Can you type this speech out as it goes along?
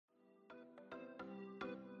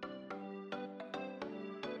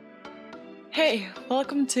Hey,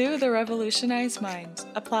 welcome to The Revolutionized Mind,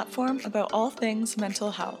 a platform about all things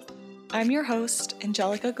mental health. I'm your host,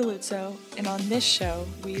 Angelica Galuzzo, and on this show,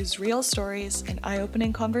 we use real stories and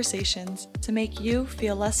eye-opening conversations to make you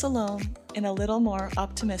feel less alone and a little more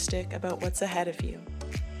optimistic about what's ahead of you.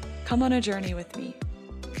 Come on a journey with me.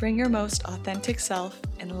 Bring your most authentic self,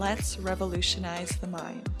 and let's revolutionize the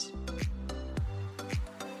mind.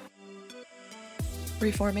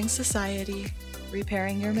 Reforming society,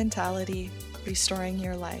 repairing your mentality, restoring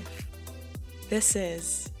your life. This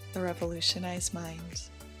is The Revolutionized Mind.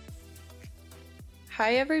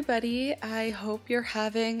 Hi everybody, I hope you're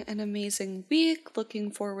having an amazing week.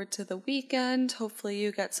 Looking forward to the weekend. Hopefully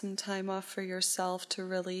you get some time off for yourself to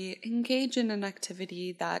really engage in an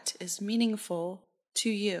activity that is meaningful to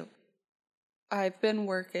you. I've been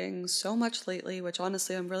working so much lately, which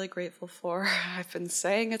honestly I'm really grateful for. I've been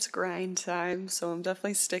saying it's grind time, so I'm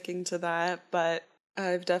definitely sticking to that, but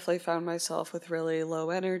I've definitely found myself with really low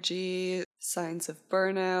energy, signs of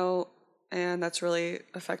burnout, and that's really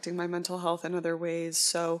affecting my mental health in other ways.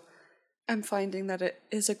 So I'm finding that it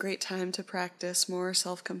is a great time to practice more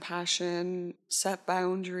self-compassion, set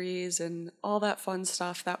boundaries, and all that fun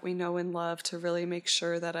stuff that we know and love to really make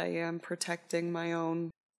sure that I am protecting my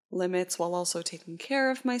own limits while also taking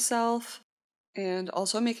care of myself, and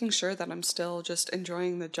also making sure that I'm still just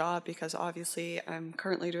enjoying the job, because obviously I'm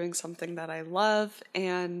currently doing something that I love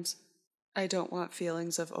and I don't want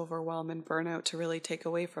feelings of overwhelm and burnout to really take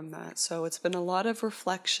away from that. So it's been a lot of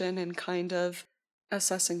reflection and kind of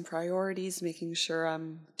assessing priorities, making sure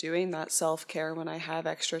I'm doing that self-care when I have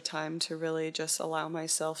extra time to really just allow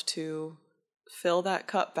myself to fill that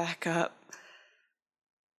cup back up.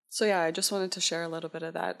 So yeah, I just wanted to share a little bit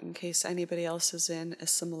of that in case anybody else is in a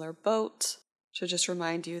similar boat, to just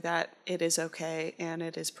remind you that it is okay and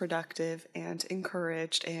it is productive and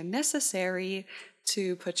encouraged and necessary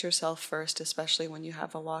to put yourself first, especially when you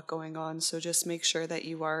have a lot going on. So just make sure that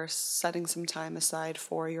you are setting some time aside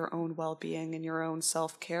for your own well-being and your own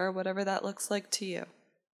self-care, whatever that looks like to you.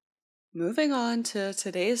 Moving on to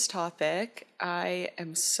today's topic, I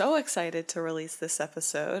am so excited to release this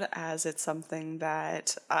episode as it's something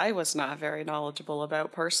that I was not very knowledgeable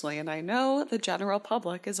about personally, and I know the general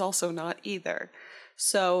public is also not either.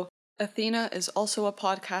 So Athina is also a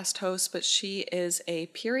podcast host, but she is a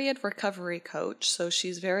period recovery coach, so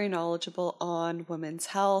she's very knowledgeable on women's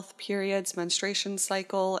health, periods, menstruation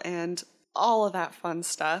cycle, and all of that fun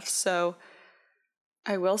stuff. So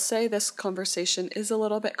I will say this conversation is a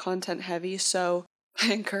little bit content heavy, so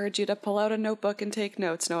I encourage you to pull out a notebook and take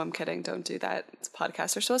notes. No, I'm kidding. Don't do that.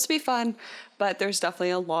 Podcasts are supposed to be fun, but there's definitely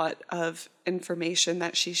a lot of information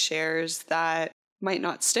that she shares that might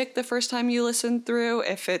not stick the first time you listen through.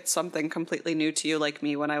 If it's something completely new to you, like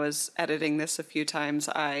me, when I was editing this a few times,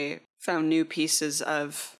 I found new pieces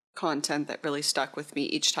of content that really stuck with me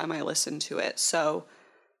each time I listened to it. So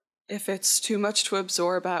if it's too much to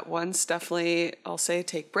absorb at once, definitely I'll say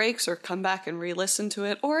take breaks or come back and re-listen to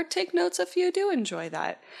it, or take notes if you do enjoy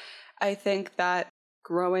that. I think that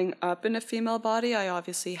growing up in a female body, I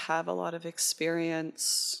obviously have a lot of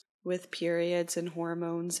experience with periods and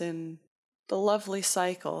hormones and the lovely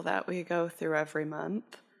cycle that we go through every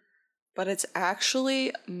month. But it's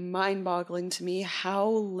actually mind-boggling to me how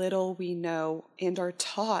little we know and are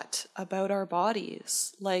taught about our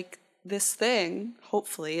bodies. Like, this thing,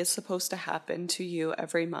 hopefully, is supposed to happen to you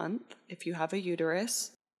every month if you have a uterus.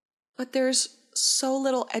 But there's so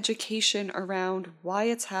little education around why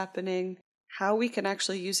it's happening, how we can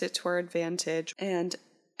actually use it to our advantage, and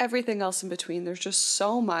everything else in between. There's just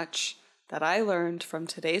so much that I learned from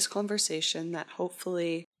today's conversation that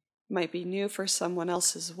hopefully might be new for someone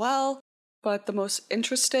else as well. But the most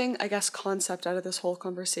interesting, I guess, concept out of this whole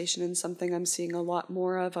conversation, and something I'm seeing a lot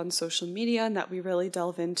more of on social media and that we really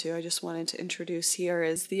delve into, I just wanted to introduce here,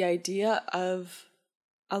 is the idea of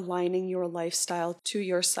aligning your lifestyle to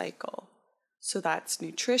your cycle. So that's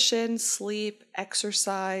nutrition, sleep,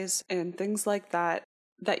 exercise, and things like that,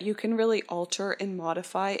 that you can really alter and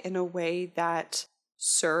modify in a way that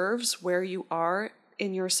serves where you are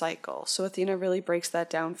in your cycle. So Athina really breaks that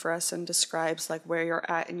down for us and describes like where you're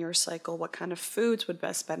at in your cycle, what kind of foods would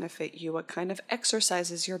best benefit you, what kind of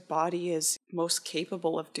exercises your body is most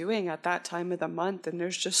capable of doing at that time of the month. And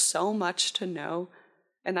there's just so much to know.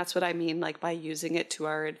 And that's what I mean, like, by using it to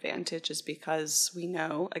our advantage, is because we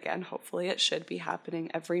know, again, hopefully it should be happening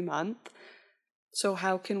every month. So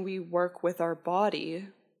how can we work with our body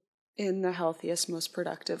in the healthiest, most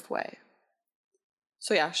productive way?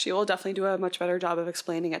 So yeah, she will definitely do a much better job of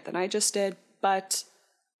explaining it than I just did, but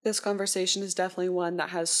This conversation is definitely one that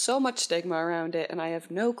has so much stigma around it, and I have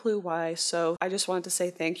no clue why. So I just wanted to say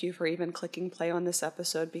thank you for even clicking play on this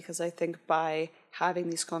episode, because I think by having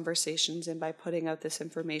these conversations and by putting out this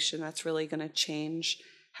information, that's really going to change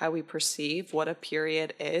how we perceive what a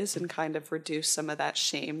period is and kind of reduce some of that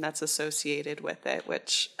shame that's associated with it,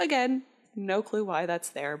 which, again, no clue why that's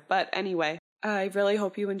there. But anyway, I really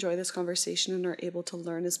hope you enjoy this conversation and are able to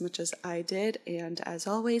learn as much as I did. And as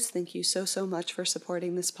always, thank you so, so much for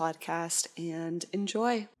supporting this podcast, and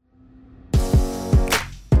enjoy.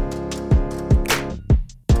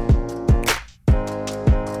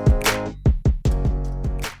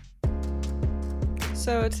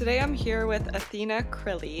 So today I'm here with Athina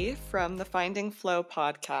Crilley from the Finding Flow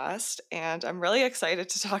podcast, and I'm really excited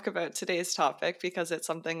to talk about today's topic because it's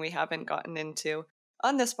something we haven't gotten into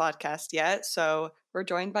on this podcast yet. So we're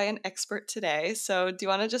joined by an expert today. So do you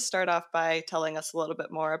want to just start off by telling us a little bit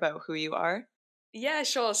more about who you are? Yeah,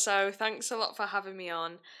 sure. So thanks a lot for having me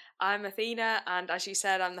on. I'm Athena, and as you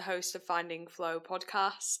said, I'm the host of Finding Flow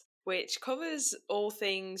podcast, which covers all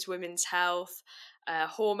things women's health,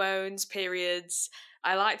 hormones, periods.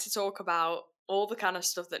 I like to talk about all the kind of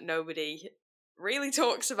stuff that nobody really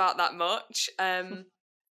talks about that much.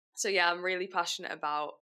 So yeah, I'm really passionate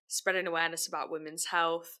about spreading awareness about women's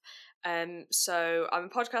health. So I'm a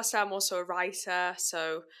podcaster. I'm also a writer.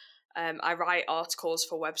 So I write articles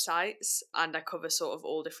for websites, and I cover sort of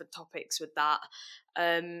all different topics with that.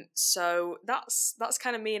 So that's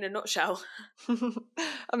kind of me in a nutshell.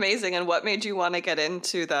 Amazing. And what made you want to get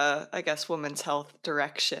into the, I guess, women's health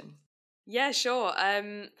direction? Yeah, sure.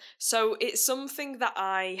 So it's something that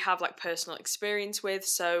I have like personal experience with.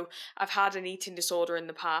 So I've had an eating disorder in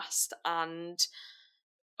the past, and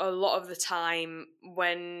a lot of the time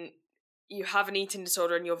when you have an eating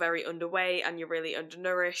disorder and you're very underweight and you're really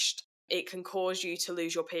undernourished, it can cause you to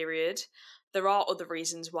lose your period. There are other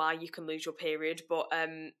reasons why you can lose your period, but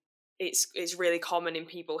it's really common in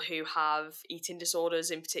people who have eating disorders,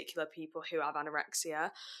 in particular people who have anorexia.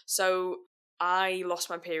 So I lost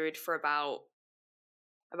my period for about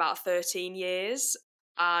 13 years,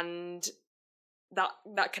 and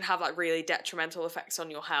that can have like really detrimental effects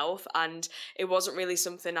on your health, and it wasn't really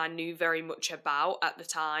something I knew very much about at the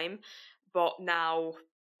time. But now,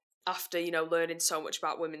 after learning so much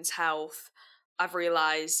about women's health, I've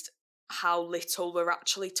realized how little we're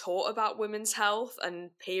actually taught about women's health and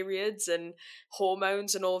periods and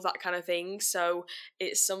hormones and all of that kind of thing. So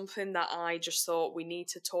it's something that I just thought we need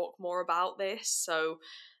to talk more about this. So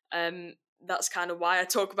um that's kind of why I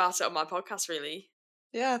talk about it on my podcast, really.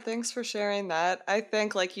 Yeah, thanks for sharing that. I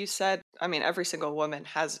think, like you said, I mean, every single woman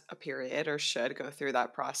has a period or should go through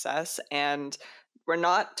that process. And we're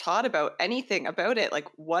not taught about anything about it, like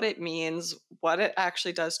what it means, what it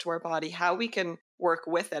actually does to our body, how we can work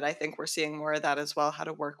with it. I think we're seeing more of that as well, how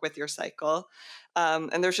to work with your cycle.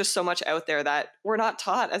 And there's just so much out there that we're not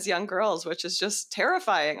taught as young girls, which is just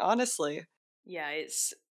terrifying, honestly. Yeah,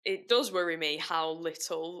 it does worry me how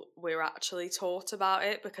little we're actually taught about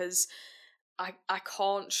it, because I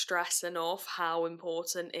can't stress enough how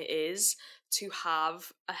important it is to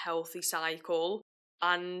have a healthy cycle.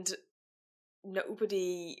 And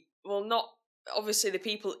nobody, well, not obviously the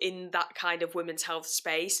people in that kind of women's health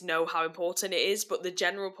space know how important it is, but the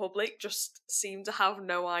general public just seem to have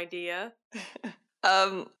no idea.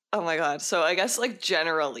 Oh my God. So I guess, like,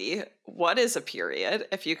 generally, what is a period?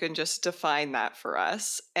 If you can just define that for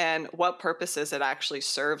us, and what purposes it actually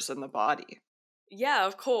serves in the body. Yeah,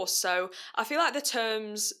 of course. So I feel like the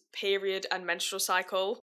terms period and menstrual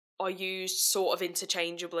cycle are used sort of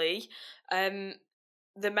interchangeably. Um,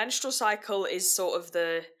 the menstrual cycle is sort of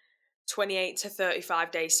the 28 to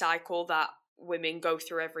 35-day cycle that women go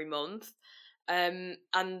through every month. And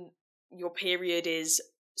your period is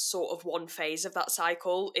sort of one phase of that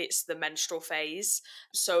cycle. It's the menstrual phase.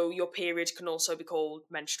 So your period can also be called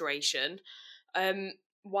menstruation. Um,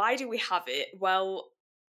 why do we have it? Well,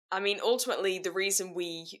 I mean, ultimately, the reason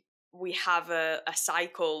we have a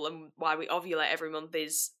cycle and why we ovulate every month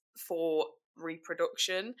is for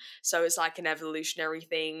reproduction. So it's like an evolutionary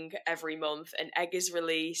thing. Every month an egg is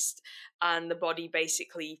released, and the body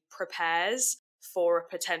basically prepares for a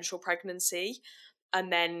potential pregnancy.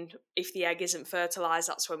 And then if the egg isn't fertilized,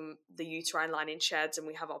 that's when the uterine lining sheds and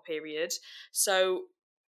we have our period. So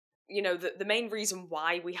the main reason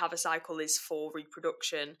why we have a cycle is for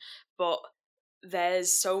reproduction, but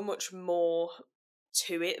there's so much more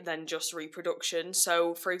to it than just reproduction.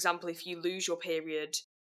 So, for example, if you lose your period,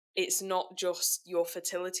 it's not just your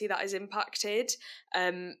fertility that is impacted.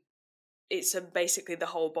 It's basically the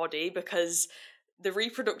whole body, because the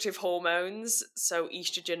reproductive hormones, so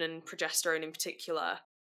estrogen and progesterone in particular,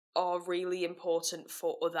 are really important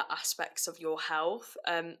for other aspects of your health.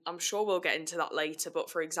 I'm sure we'll get into that later, but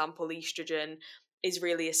for example, estrogen is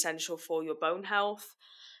really essential for your bone health.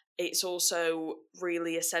 It's also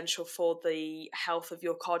really essential for the health of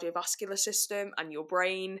your cardiovascular system and your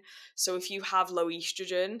brain. So if you have low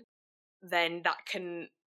estrogen, then that can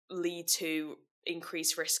lead to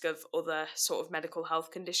increased risk of other sort of medical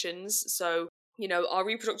health conditions. So, our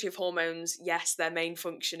reproductive hormones, yes, their main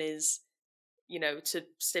function is, to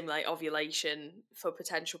stimulate ovulation for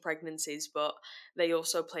potential pregnancies, but they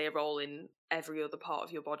also play a role in every other part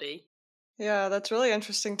of your body. Yeah, that's really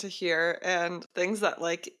interesting to hear. And things that,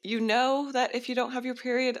 like, that if you don't have your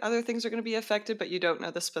period, other things are going to be affected, but you don't know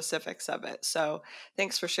the specifics of it. So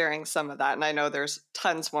thanks for sharing some of that. And I know there's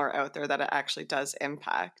tons more out there that it actually does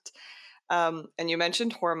impact. And you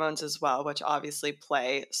mentioned hormones as well, which obviously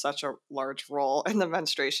play such a large role in the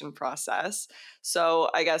menstruation process. So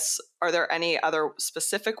I guess, are there any other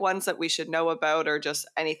specific ones that we should know about, or just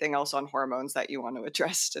anything else on hormones that you want to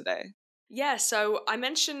address today? Yeah, so I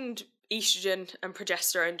mentioned estrogen and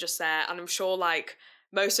progesterone just there, and I'm sure like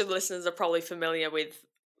most of the listeners are probably familiar with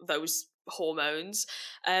those hormones.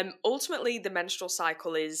 Ultimately, the menstrual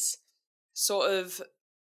cycle is sort of,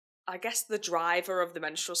 I guess, the driver of the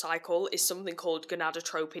menstrual cycle is something called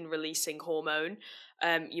gonadotropin releasing hormone.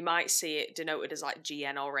 You might see it denoted as like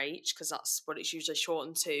GnRH because that's what it's usually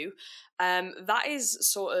shortened to. That is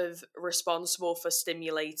sort of responsible for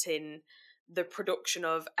stimulating the production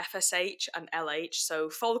of FSH and LH, so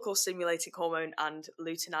follicle stimulating hormone and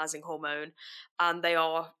luteinizing hormone. And they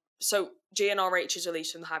are, so GnRH is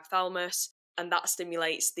released from the hypothalamus, and that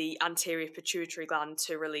stimulates the anterior pituitary gland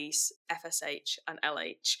to release FSH and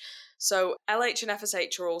LH. So LH and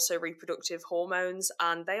FSH are also reproductive hormones,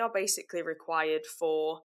 and they are basically required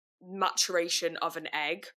for maturation of an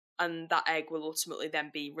egg, and that egg will ultimately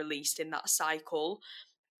then be released in that cycle.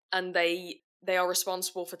 And they are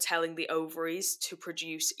responsible for telling the ovaries to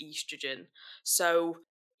produce estrogen. So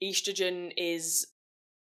estrogen is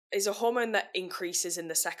a hormone that increases in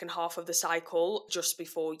the second half of the cycle just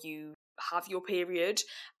before you have your period,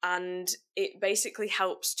 and it basically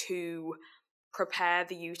helps to prepare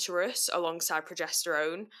the uterus alongside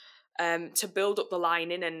progesterone to build up the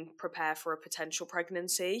lining and prepare for a potential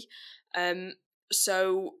pregnancy. Um,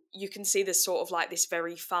 so you can see there's sort of like this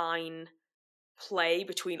very fine play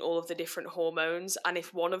between all of the different hormones, and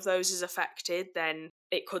if one of those is affected, then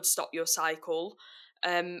it could stop your cycle.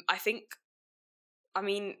 I think, I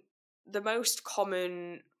mean, the most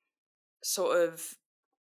common sort of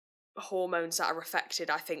hormones that are affected,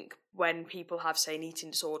 I think, when people have, say, an eating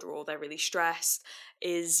disorder or they're really stressed,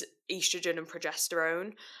 is estrogen and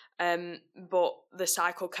progesterone. But the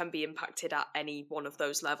cycle can be impacted at any one of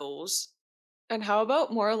those levels. And how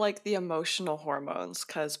about more like the emotional hormones?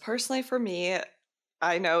 Because personally, for me,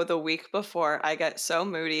 I know the week before I get so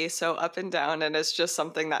moody, so up and down, and it's just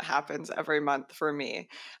something that happens every month for me.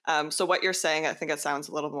 So, what you're saying, I think it sounds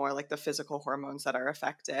a little more like the physical hormones that are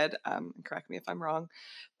affected. Correct me if I'm wrong.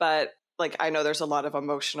 But like, I know there's a lot of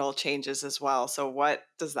emotional changes as well. So, what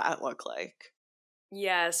does that look like?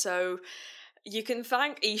 Yeah, so you can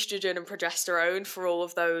thank estrogen and progesterone for all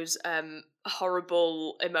of those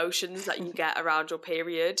horrible emotions that you get around your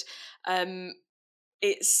period. Um,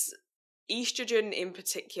 it's estrogen in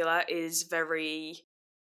particular is very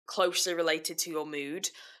closely related to your mood.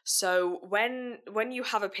 So when you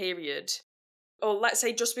have a period, or let's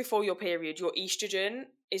say just before your period, your estrogen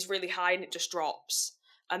is really high and it just drops,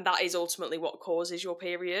 and that is ultimately what causes your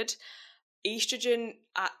period. Estrogen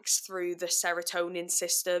acts through the serotonin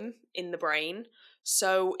system in the brain,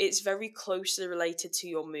 so it's very closely related to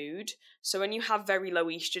your mood. So when you have very low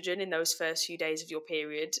estrogen in those first few days of your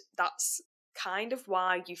period, that's kind of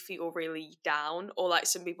why you feel really down, or like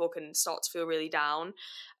some people can start to feel really down.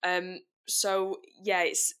 So yeah,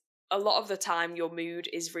 it's a lot of the time your mood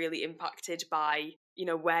is really impacted by,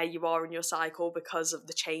 where you are in your cycle because of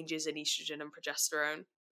the changes in estrogen and progesterone.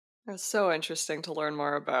 It's so interesting to learn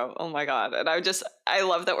more about. Oh my God. And I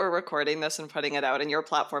love that we're recording this and putting it out. And your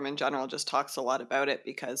platform in general just talks a lot about it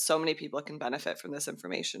because so many people can benefit from this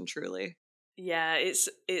information, truly. Yeah, it's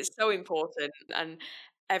so important, and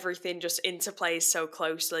everything just interplays so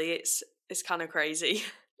closely. It's kind of crazy.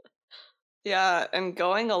 Yeah. And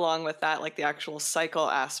going along with that, like the actual cycle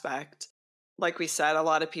aspect, like we said, a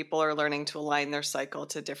lot of people are learning to align their cycle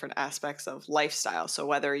to different aspects of lifestyle. So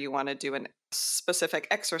whether you want to do a specific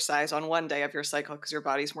exercise on one day of your cycle because your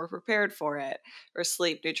body's more prepared for it, or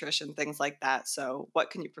sleep, nutrition, things like that. So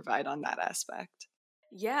what can you provide on that aspect?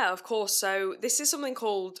 Yeah, of course. So this is something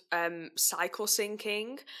called cycle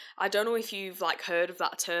syncing. I don't know if you've like heard of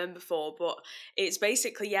that term before, but it's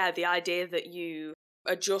basically, yeah, the idea that you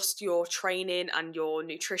adjust your training and your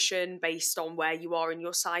nutrition based on where you are in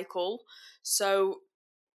your cycle. So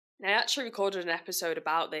I actually recorded an episode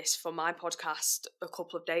about this for my podcast a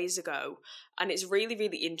couple of days ago, and it's really,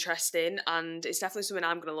 really interesting, and it's definitely something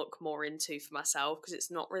I'm going to look more into for myself because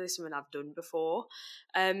it's not really something I've done before.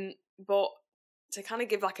 But to kind of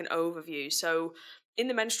give like an overview, so in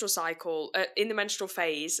the menstrual cycle, in the menstrual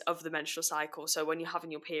phase of the menstrual cycle, so when you're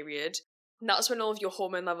having your period, that's when all of your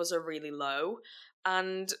hormone levels are really low,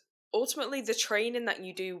 and ultimately the training that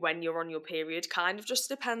you do when you're on your period kind of just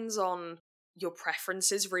depends on your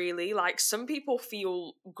preferences, really. Like, some people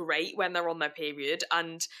feel great when they're on their period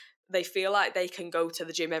and they feel like they can go to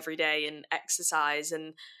the gym every day and exercise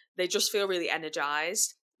and they just feel really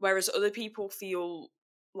energized, whereas other people feel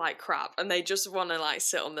like crap and they just want to like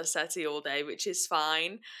sit on the settee all day, which is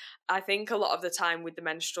fine. I think a lot of the time with the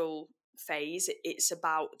menstrual phase, it's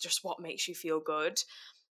about just what makes you feel good.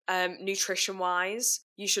 Nutrition wise,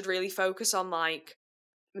 you should really focus on like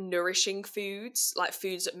nourishing foods, like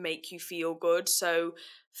foods that make you feel good. So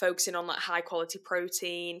focusing on like high quality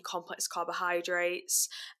protein, complex carbohydrates,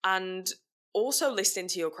 and also listening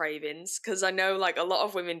to your cravings, because I know like a lot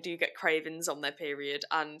of women do get cravings on their period,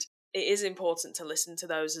 and it is important to listen to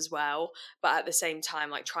those as well, but at the same time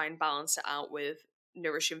like try and balance it out with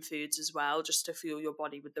nourishing foods as well, just to fuel your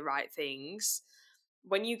body with the right things.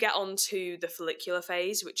 When you get onto the follicular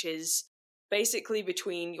phase, which is basically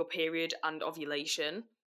between your period and ovulation,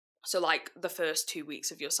 so like the first 2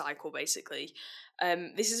 weeks of your cycle basically,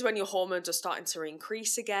 this is when your hormones are starting to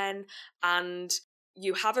increase again, and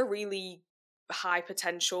you have a really high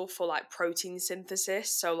potential for like protein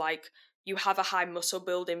synthesis. So like you have a high muscle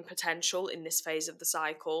building potential in this phase of the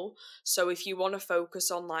cycle. So if you want to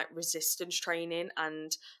focus on like resistance training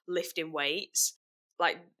and lifting weights,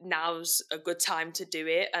 like now's a good time to do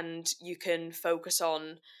it, and you can focus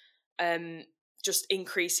on um just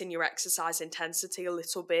increasing your exercise intensity a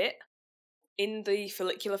little bit. In the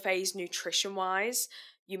follicular phase, nutrition wise,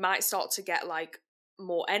 you might start to get like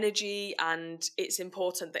more energy, and it's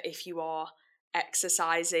important that if you are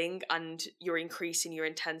exercising and you're increasing your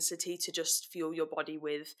intensity, to just fuel your body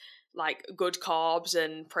with like good carbs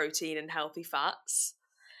and protein and healthy fats.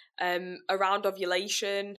 Around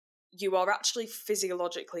ovulation, you are actually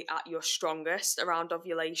physiologically at your strongest around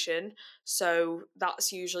ovulation. So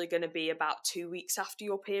that's usually going to be about 2 weeks after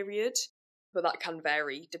your period, but that can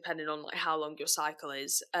vary depending on like how long your cycle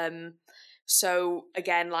is. So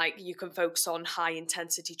again, like you can focus on high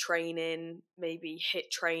intensity training, maybe HIIT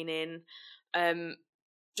training, um,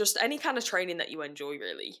 just any kind of training that you enjoy,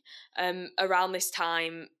 really. Around this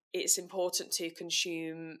time, it's important to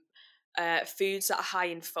consume foods that are high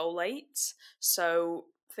in folate. So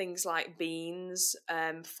things like beans,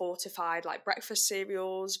 fortified like breakfast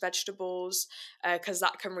cereals, vegetables, because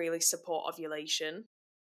that can really support ovulation.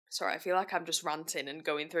 Sorry, I feel like I'm just ranting and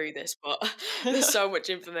going through this, but there's so much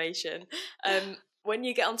information. When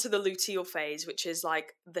you get onto the luteal phase, which is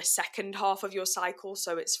like the second half of your cycle,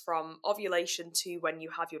 so it's from ovulation to when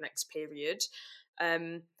you have your next period,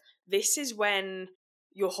 um, this is when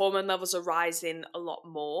your hormone levels are rising a lot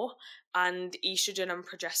more, and estrogen and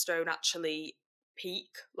progesterone actually peak,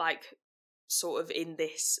 like sort of in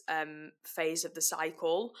this phase of the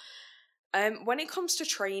cycle. When it comes to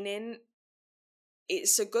training,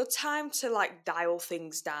 it's a good time to like dial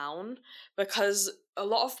things down, because a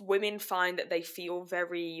lot of women find that they feel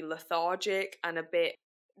very lethargic and a bit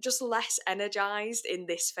just less energized in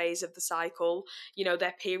this phase of the cycle. You know,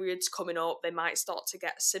 their periods coming up, they might start to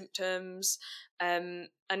get symptoms, and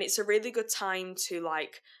it's a really good time to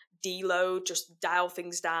like deload, just dial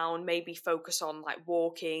things down, maybe focus on like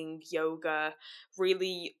walking, yoga,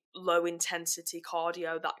 really low intensity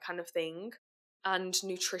cardio, that kind of thing. And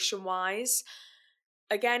nutrition wise,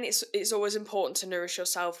 again, it's always important to nourish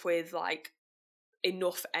yourself with like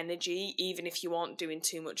enough energy, even if you aren't doing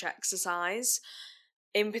too much exercise.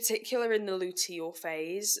 In particular, in the luteal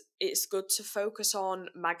phase, it's good to focus on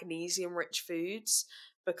magnesium rich foods,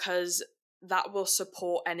 because that will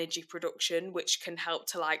support energy production, which can help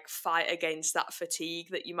to like fight against that fatigue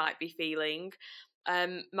that you might be feeling.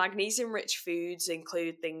 Magnesium rich foods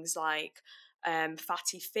include things like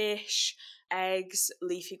fatty fish, eggs,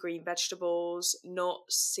 leafy green vegetables,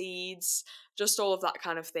 nuts, seeds, just all of that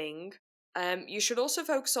kind of thing. You should also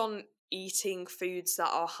focus on eating foods that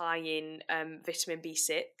are high in vitamin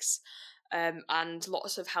B6, and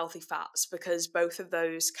lots of healthy fats, because both of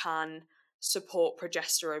those can support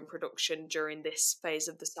progesterone production during this phase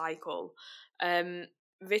of the cycle. Um,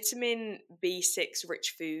 Vitamin B6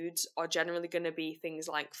 rich foods are generally going to be things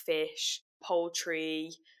like fish,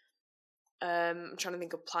 poultry, I'm trying to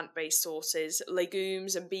think of plant-based sources,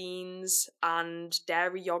 legumes and beans and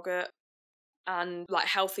dairy yogurt. And like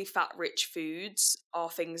healthy fat-rich foods are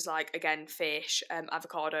things like, again, fish,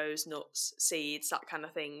 avocados, nuts, seeds, that kind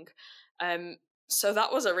of thing. Um, so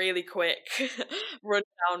that was a really quick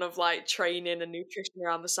rundown of like training and nutrition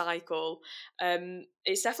around the cycle.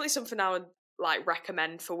 It's definitely something I would like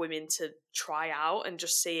recommend for women to try out and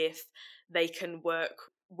just see if they can work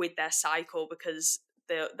with their cycle, because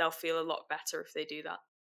they'll feel a lot better if they do that.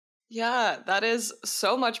 Yeah, that is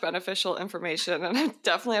so much beneficial information, and I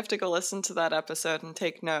definitely have to go listen to that episode and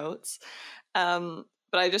take notes.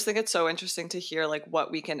 But I just think it's so interesting to hear like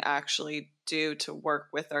what we can actually do to work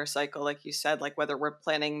with our cycle, like you said, like whether we're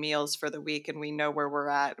planning meals for the week and we know where we're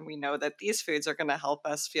at and we know that these foods are going to help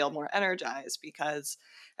us feel more energized. Because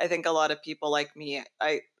I think a lot of people like me,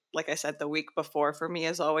 like I said, the week before for me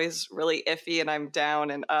is always really iffy, and I'm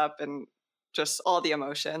down and up and just all the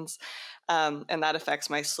emotions. And that affects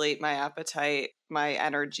my sleep, my appetite, my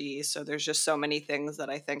energy. So there's just so many things that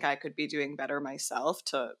I think I could be doing better myself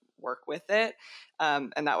to work with it.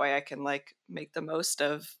 And that way I can like make the most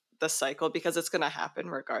of the cycle, because it's going to happen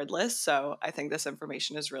regardless. So I think this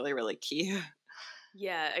information is really, really key.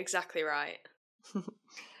 Yeah, exactly right.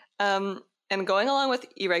 um, and going along with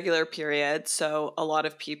irregular periods, so a lot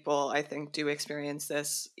of people I think do experience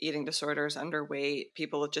this: eating disorders, underweight,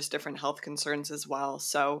 people with just different health concerns as well.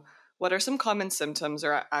 So what are some common symptoms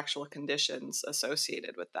or actual conditions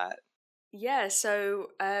associated with that? Yeah, so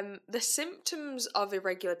the symptoms of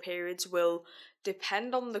irregular periods will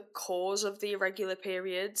depend on the cause of the irregular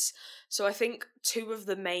periods. So I think two of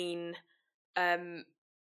the main um,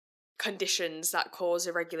 conditions that cause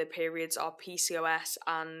irregular periods are PCOS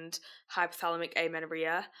and hypothalamic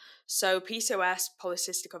amenorrhea. So PCOS,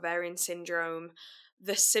 polycystic ovarian syndrome,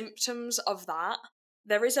 the symptoms of that,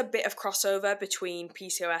 there is a bit of crossover between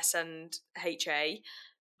PCOS and HA,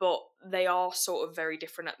 but they are sort of very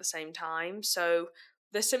different at the same time. So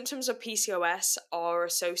the symptoms of PCOS are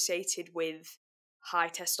associated with high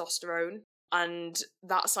testosterone, and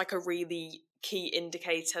that's like a really key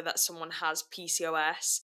indicator that someone has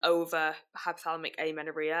PCOS over hypothalamic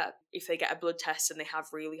amenorrhea. If they get a blood test and they have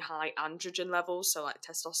really high androgen levels, so like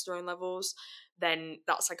testosterone levels, then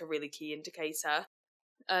that's like a really key indicator.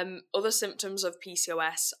 Other symptoms of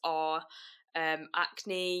PCOS are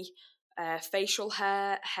acne, facial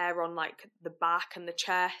hair, hair on like the back and the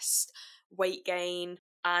chest, weight gain,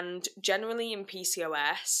 and generally in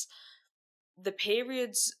PCOS, the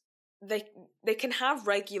periods, they they can have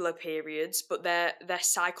regular periods, but their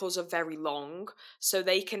cycles are very long. So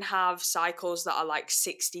they can have cycles that are like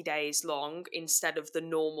 60 days long instead of the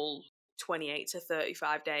normal 28 to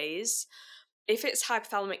 35 days. If it's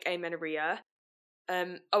hypothalamic amenorrhea,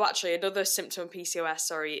 actually, another symptom of PCOS,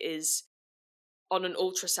 sorry, is on an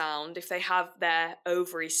ultrasound. If they have their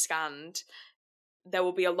ovaries scanned, there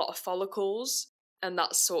will be a lot of follicles, and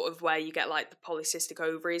that's sort of where you get like the polycystic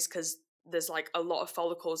ovaries, because there's like a lot of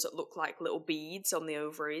follicles that look like little beads on the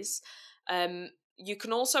ovaries. You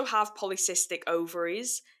can also have polycystic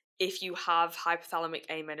ovaries if you have hypothalamic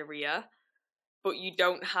amenorrhea, but you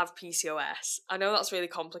don't have PCOS. I know that's really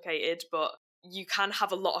complicated, but you can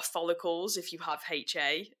have a lot of follicles if you have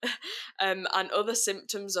HA. And other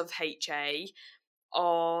symptoms of HA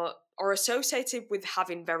are associated with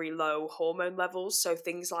having very low hormone levels. So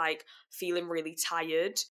things like feeling really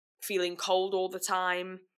tired, feeling cold all the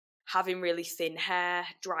time, having really thin hair,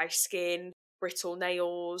 dry skin, brittle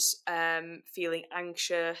nails, feeling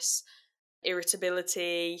anxious,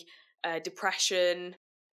 irritability, depression.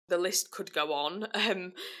 The list could go on.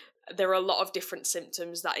 There are a lot of different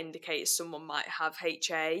symptoms that indicate someone might have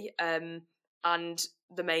HA, and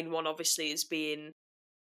the main one obviously is being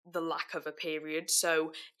the lack of a period.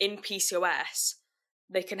 So in PCOS,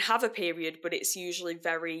 they can have a period, but it's usually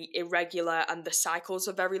very irregular and the cycles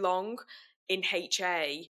are very long. In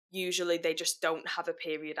HA, usually they just don't have a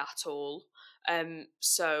period at all.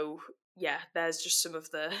 So yeah, there's just some of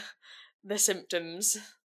the the symptoms.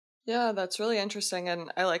 Yeah, that's really interesting.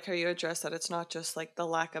 And I like how you address that it's not just like the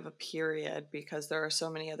lack of a period, because there are so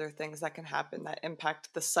many other things that can happen that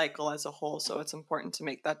impact the cycle as a whole. So it's important to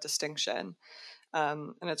make that distinction.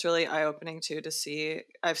 And it's really eye opening too to see.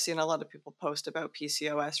 I've seen a lot of people post about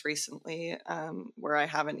PCOS recently, where I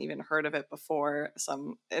haven't even heard of it before.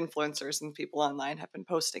 Some influencers and people online have been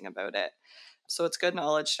posting about it. So it's good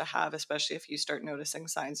knowledge to have, especially if you start noticing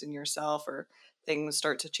signs in yourself or things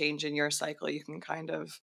start to change in your cycle. You can kind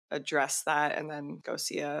of address that and then go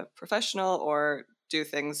see a professional or do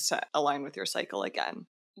things to align with your cycle again.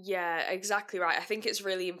 Yeah, exactly right. I think it's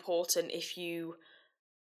really important if you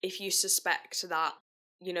suspect that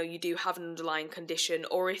you do have an underlying condition,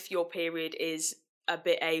 or if your period is a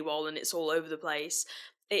bit AWOL and it's all over the place,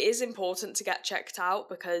 it is important to get checked out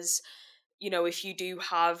because, if you do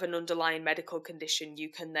have an underlying medical condition, you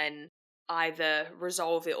can then either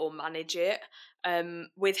resolve it or manage it.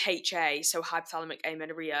 With HA, so hypothalamic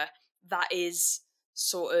amenorrhea, that is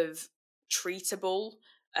sort of treatable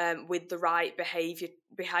with the right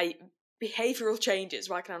behavioral changes.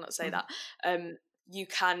 Why can I not say that? You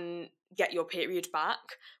can get your period back.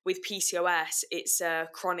 With PCOS, it's a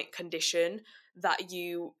chronic condition that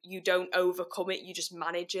you don't overcome it, you just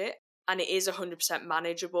manage it, and it is 100%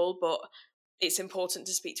 manageable, but it's important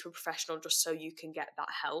to speak to a professional just so you can get that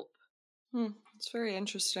help. It's very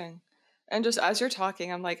interesting. And just as you're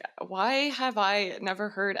talking, I'm like, why have I never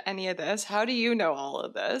heard any of this? How do you know all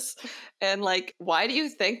of this? And like, why do you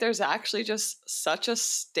think there's actually just such a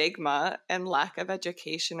stigma and lack of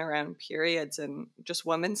education around periods and just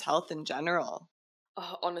women's health in general?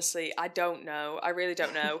 Oh, honestly, I don't know. I really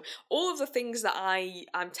don't know. All of the things that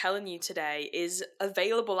I'm telling you today is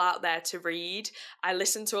available out there to read. I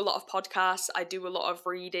listen to a lot of podcasts. I do a lot of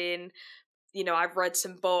reading. I've read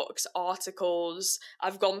some books, articles.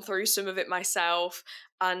 I've gone through some of it myself,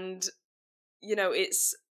 and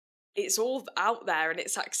it's all out there and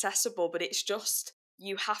it's accessible. But it's just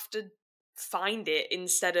you have to find it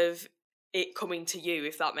instead of it coming to you,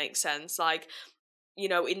 if that makes sense. Like,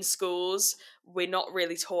 in schools, we're not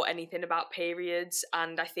really taught anything about periods,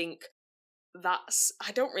 and I think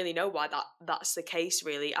I don't really know why that's the case,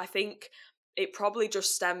 really. I think it probably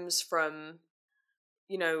just stems from,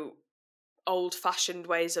 old-fashioned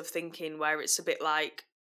ways of thinking where it's a bit like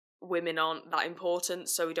women aren't that important,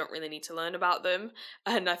 so we don't really need to learn about them.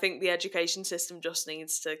 And I think the education system just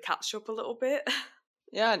needs to catch up a little bit.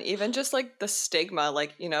 Yeah, and even just like the stigma,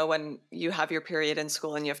 like, when you have your period in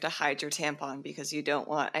school and you have to hide your tampon because you don't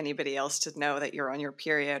want anybody else to know that you're on your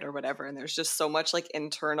period or whatever. And there's just so much like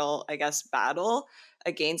internal, I guess, battle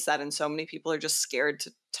against that. And so many people are just scared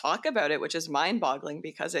to talk about it, which is mind boggling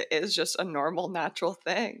because it is just a normal, natural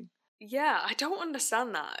thing. Yeah, I don't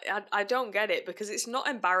understand that. I don't get it because it's not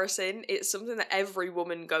embarrassing. It's something that every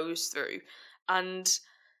woman goes through. And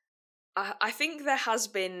I think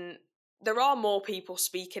there are more people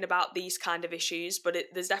speaking about these kind of issues, but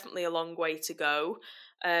there's definitely a long way to go.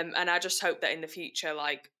 And I just hope that in the future,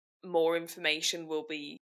 like, more information will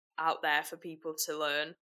be out there for people to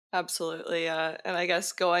learn. Absolutely. And I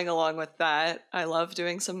guess going along with that, I love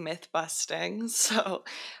doing some myth busting. So,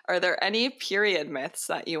 are there any period myths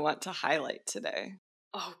that you want to highlight today?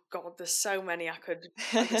 Oh God, there's so many I could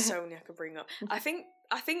bring up. I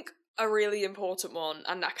think a really important one,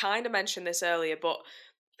 and I kind of mentioned this earlier, but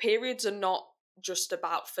periods are not just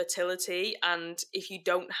about fertility, and if you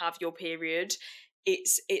don't have your period,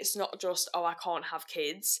 it's not just, oh, I can't have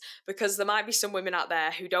kids, because there might be some women out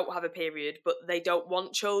there who don't have a period but they don't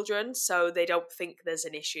want children, so they don't think there's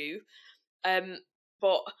an issue.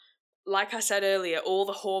 But like I said earlier, all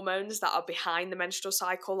the hormones that are behind the menstrual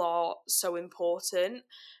cycle are so important.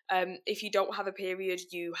 If you don't have a period,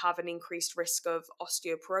 you have an increased risk of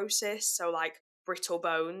osteoporosis, so like brittle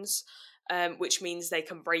bones, which means they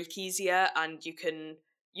can break easier, and you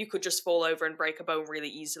could just fall over and break a bone really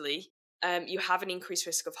easily. You have an increased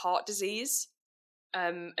risk of heart disease,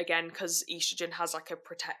 again, because estrogen has like a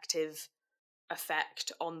protective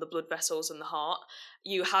effect on the blood vessels and the heart.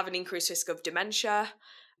 You have an increased risk of dementia,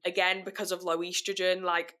 again because of low estrogen.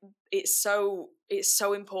 Like, it's so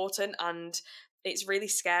important, and it's really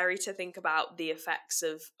scary to think about the effects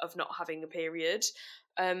of not having a period.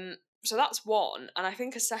 So that's one, and I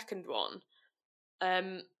think a second one,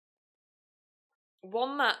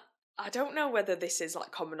 one that I don't know whether this is like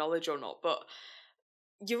common knowledge or not, but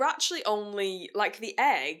you're actually only, like, the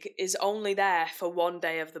egg is only there for one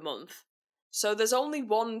day of the month. So there's only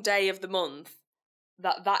one day of the month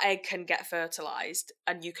that egg can get fertilized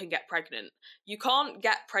and you can get pregnant. You can't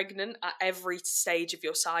get pregnant at every stage of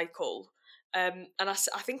your cycle. And I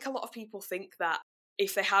think a lot of people think that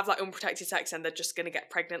if they have like unprotected sex, then they're just going to get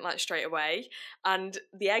pregnant like straight away. And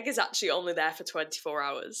the egg is actually only there for 24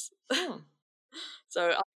 hours. So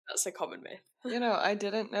I think that's a common myth. I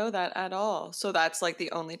didn't know that at all. So that's like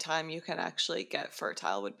the only time you can actually get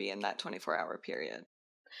fertile would be in that 24-hour period.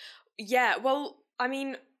 Yeah, well, I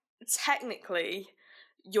mean, technically,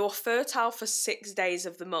 you're fertile for 6 days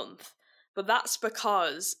of the month, but that's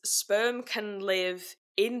because sperm can live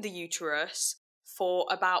in the uterus for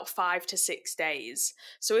about 5 to 6 days.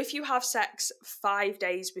 So if you have sex 5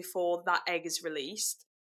 days before that egg is released,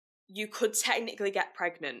 you could technically get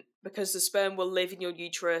pregnant because the sperm will live in your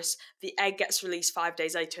uterus, the egg gets released 5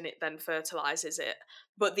 days later, and it then fertilizes it.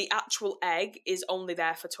 But the actual egg is only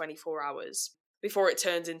there for 24 hours. before it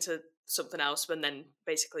turns into something else, and then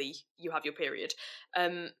basically you have your period.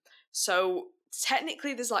 So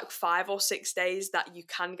technically there's like 5 or 6 days that you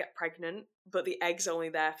can get pregnant, but the egg's only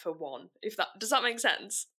there for one. If that does that make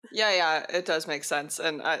sense? Yeah, it does make sense.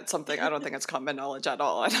 And it's something I don't think it's common knowledge at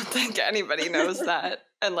all. I don't think anybody knows that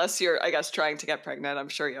unless you're, I guess, trying to get pregnant. I'm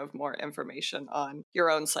sure you have more information on your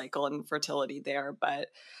own cycle and fertility there. But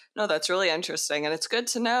no, that's really interesting. And it's good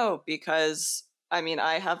to know because I mean,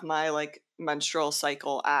 I have my like menstrual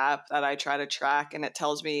cycle app that I try to track and it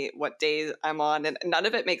tells me what days I'm on. And none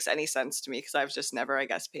of it makes any sense to me because I've just never, I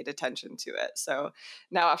guess, paid attention to it. So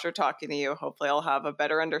now after talking to you, hopefully I'll have a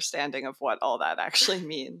better understanding of what all that actually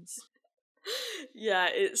means. Yeah,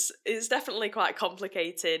 it's definitely quite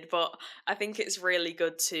complicated, but I think it's really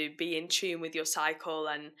good to be in tune with your cycle,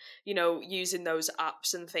 and using those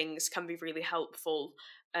apps and things can be really helpful.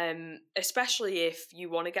 Especially if you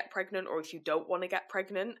want to get pregnant or if you don't want to get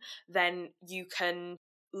pregnant, then you can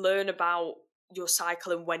learn about your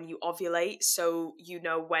cycle and when you ovulate, so you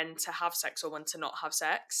know when to have sex or when to not have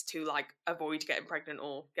sex to like avoid getting pregnant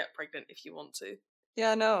or get pregnant if you want to.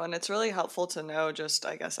 Yeah, no, and it's really helpful to know just,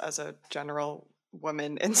 I guess, as a general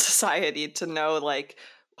woman in society to know like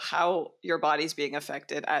how your body's being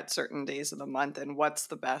affected at certain days of the month and what's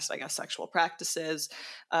the best, I guess, sexual practices.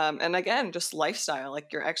 And again, just lifestyle,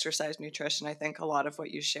 like your exercise, nutrition. I think a lot of what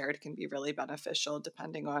you shared can be really beneficial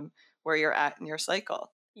depending on where you're at in your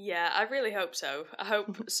cycle. Yeah, I really hope so. I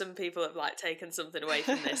hope some people have like taken something away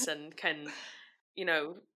from this and can, you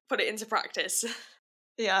know, put it into practice.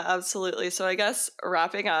 Yeah, absolutely. So I guess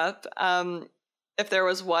wrapping up, if there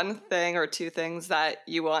was one thing or two things that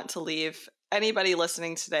you want to leave anybody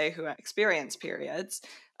listening today who experience periods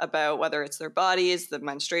about whether it's their bodies, the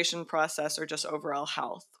menstruation process, or just overall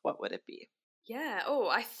health, what would it be? Yeah. Oh,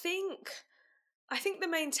 I think the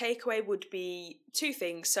main takeaway would be two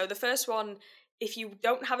things. So the first one, if you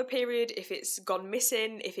don't have a period, if it's gone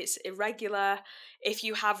missing, if it's irregular, if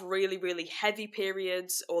you have really, really heavy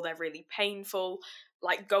periods or they're really painful,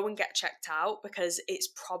 like go and get checked out because it's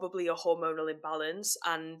probably a hormonal imbalance,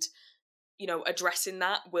 and addressing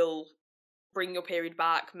that will bring your period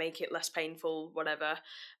back, make it less painful, whatever.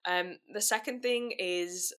 The second thing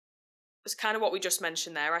is it's kind of what we just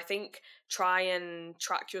mentioned there. I think try and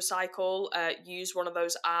track your cycle. Use one of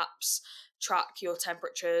those apps. Track your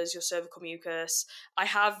temperatures, your cervical mucus. I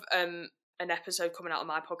have an episode coming out on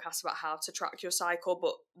my podcast about how to track your cycle,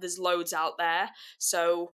 but there's loads out there.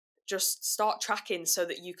 So just start tracking so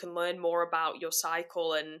that you can learn more about your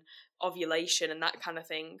cycle and ovulation and that kind of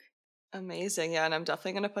thing. Amazing. Yeah, and I'm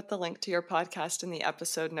definitely going to put the link to your podcast in the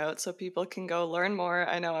episode notes so people can go learn more.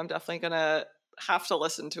 I know I'm definitely going to have to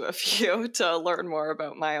listen to a few to learn more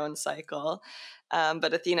about my own cycle.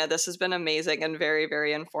 But Athina, this has been amazing and very,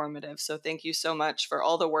 very informative. So thank you so much for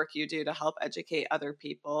all the work you do to help educate other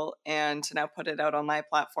people and to now put it out on my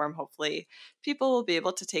platform. Hopefully, people will be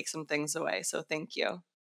able to take some things away. So thank you.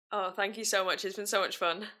 Oh, thank you so much. It's been so much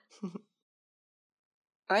fun.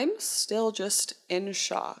 I'm still just in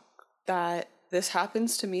shock that this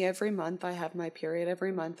happens to me every month. I have my period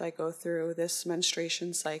every month. I go through this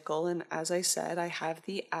menstruation cycle. And as I said, I have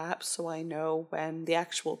the app so I know when the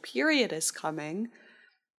actual period is coming.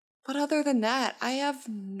 But other than that, I have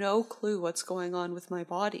no clue what's going on with my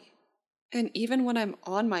body. And even when I'm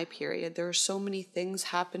on my period, there are so many things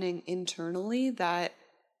happening internally that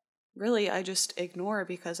really I just ignore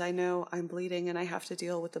because I know I'm bleeding and I have to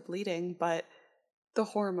deal with the bleeding. But the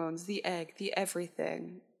hormones, the egg, the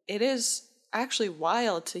everything. It is actually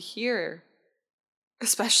wild to hear,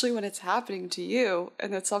 especially when it's happening to you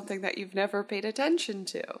and it's something that you've never paid attention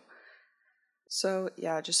to. So,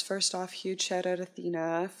 yeah, just first off, huge shout out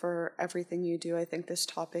Athina for everything you do. I think this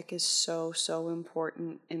topic is so, so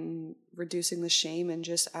important in reducing the shame and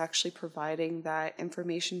just actually providing that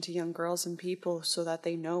information to young girls and people so that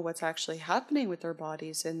they know what's actually happening with their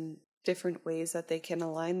bodies and different ways that they can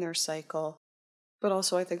align their cycle. But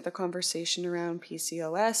also, I think the conversation around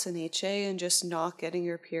PCOS and HA and just not getting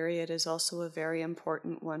your period is also a very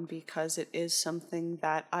important one because it is something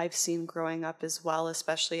that I've seen growing up as well,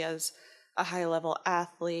 especially as a high-level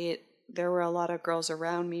athlete. There were a lot of girls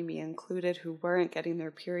around me, me included, who weren't getting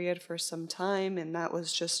their period for some time, and that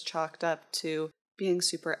was just chalked up to being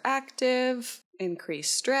super active,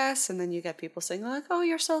 increased stress, and then you get people saying like, oh,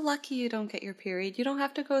 you're so lucky you don't get your period, you don't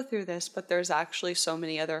have to go through this, but there's actually so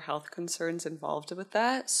many other health concerns involved with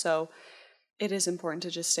that. So it is important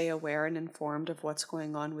to just stay aware and informed of what's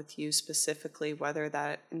going on with you specifically, whether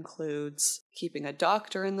that includes keeping a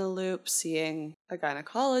doctor in the loop, seeing a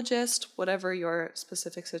gynecologist, whatever your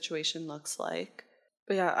specific situation looks like.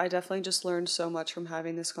 But yeah, I definitely just learned so much from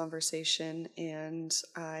having this conversation, and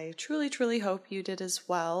I truly, truly hope you did as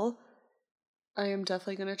well. I am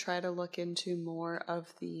definitely going to try to look into more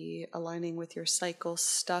of the aligning with your cycle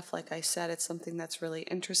stuff. Like I said, it's something that's really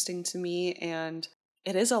interesting to me, and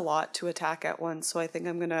it is a lot to attack at once. So I think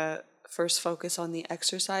I'm going to first focus on the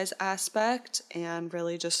exercise aspect and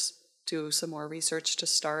really just do some more research to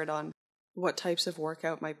start on what types of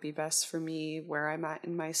workout might be best for me, where I'm at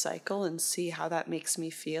in my cycle, and see how that makes me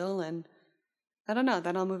feel. And I don't know,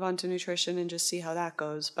 then I'll move on to nutrition and just see how that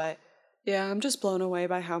goes. But yeah, I'm just blown away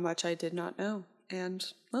by how much I did not know. And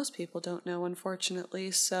most people don't know,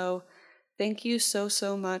 unfortunately. So thank you so,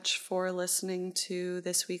 so much for listening to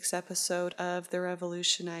this week's episode of The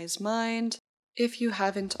Revolutionized Mind. If you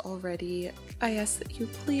haven't already, I ask that you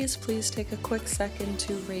please take a quick second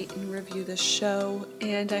to rate and review the show.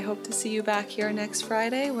 And I hope to see you back here next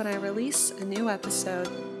Friday when I release a new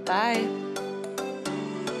episode. Bye!